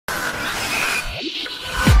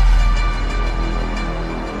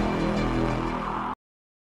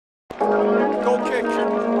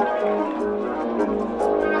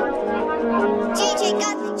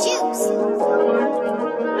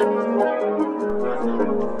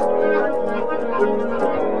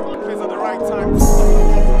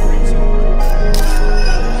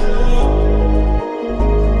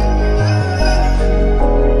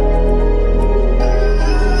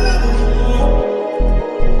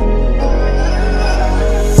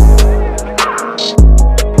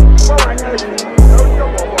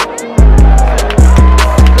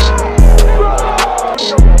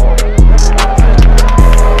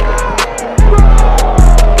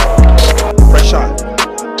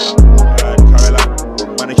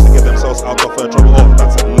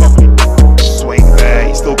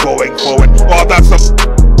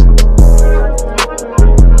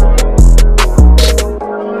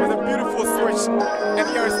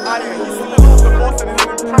Ayeh. He's still along the boss and is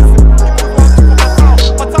impressive. He goes down to Matao.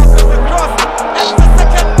 Matao sends the cross. And the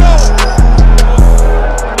second goal.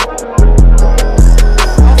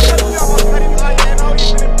 I'll tell you about Karim Ayeh and how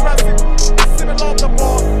he's been impressive. He's still along the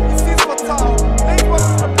ball. He sees Matao. Lays one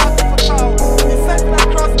to the pass to Matao. He sends it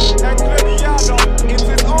across and 𝐏𝐇𝐄𝐍𝐎𝐿 into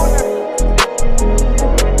his own.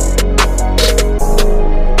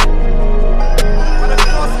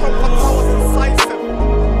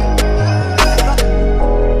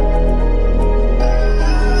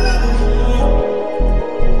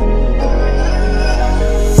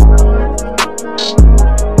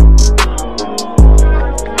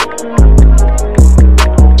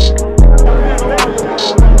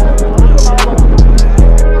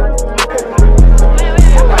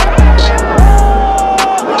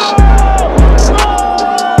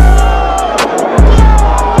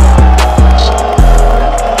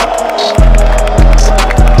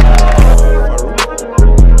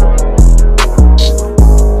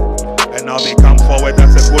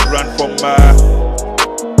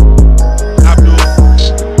 Abdul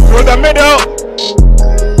through the middle.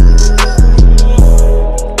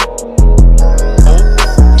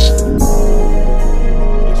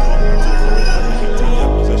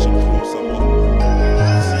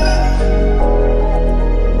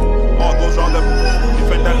 Oh, goes round the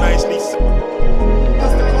defender nicely.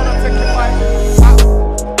 That's the corner taken by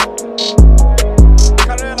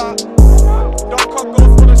Karela. 𝐿𝐿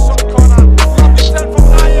goes for the shot corner. From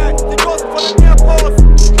Ayeh, he goes for the near post.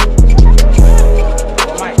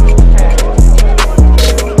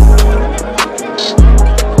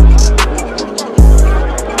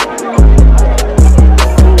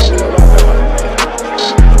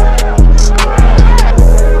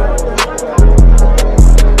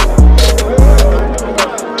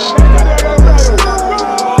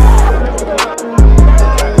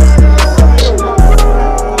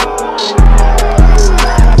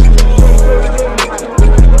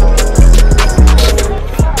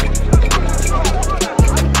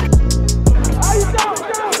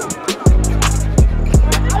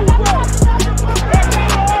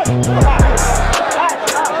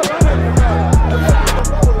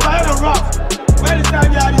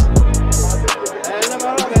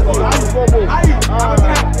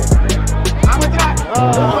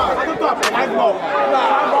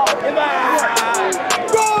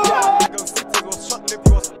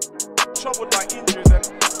 Troubled by injuries, and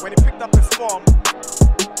when he picked up his form,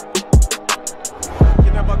 he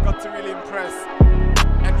never got to really impress.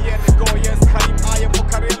 And here they go, yes, Karim Ayeh for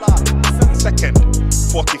Karela. Second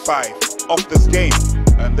 45 of this game,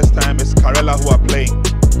 and this time it's Karela who are playing.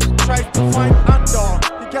 Tries to find Andor,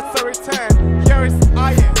 he gets a return. Here is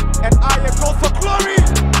Ayeh, and Ayeh goes for glory.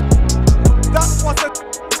 That was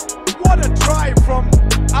what a drive from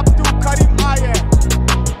Abdul Karim Ayeh,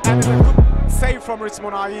 and it's a good save from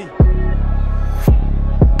Richmond Ayeh.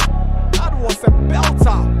 That was a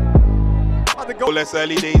belter. Less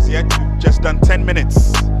early days yet. We've just done 10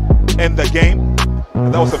 minutes in the game.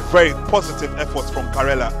 And that was a very positive effort from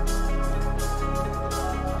Karela.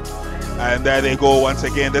 And there they go once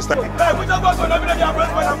again. This time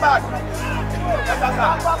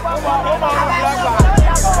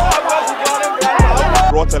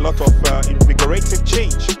brought a lot of invigorating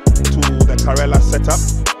change to the Karela setup.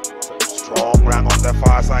 Strong run on the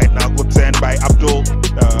far side now. Good turn by Abdul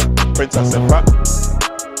Prince Asempa.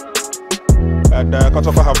 And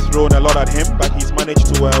𝐏𝐇𝐄𝐍𝐻 have thrown a lot at him, but he's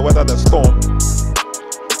managed to weather the storm.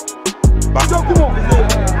 Back.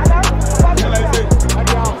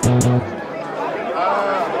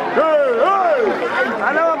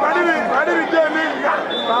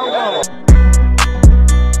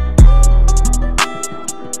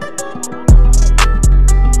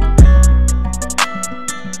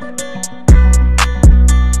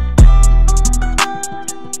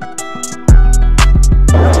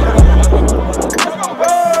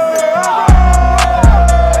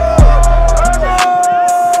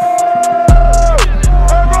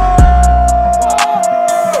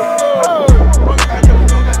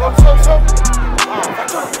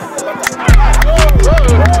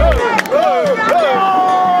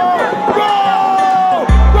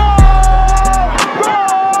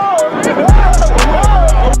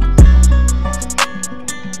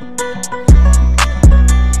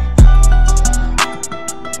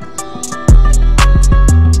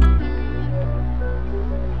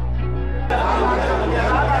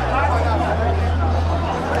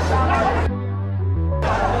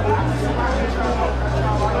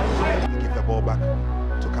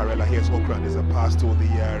 Here's Okra, there's a pass to the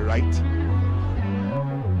right.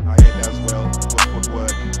 Ayeh does well, good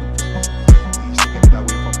footwork. He used to get it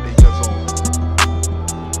away from danger zone.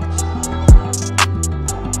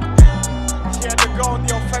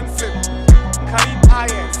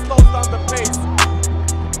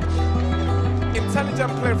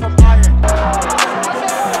 intelligent play from Ayeh.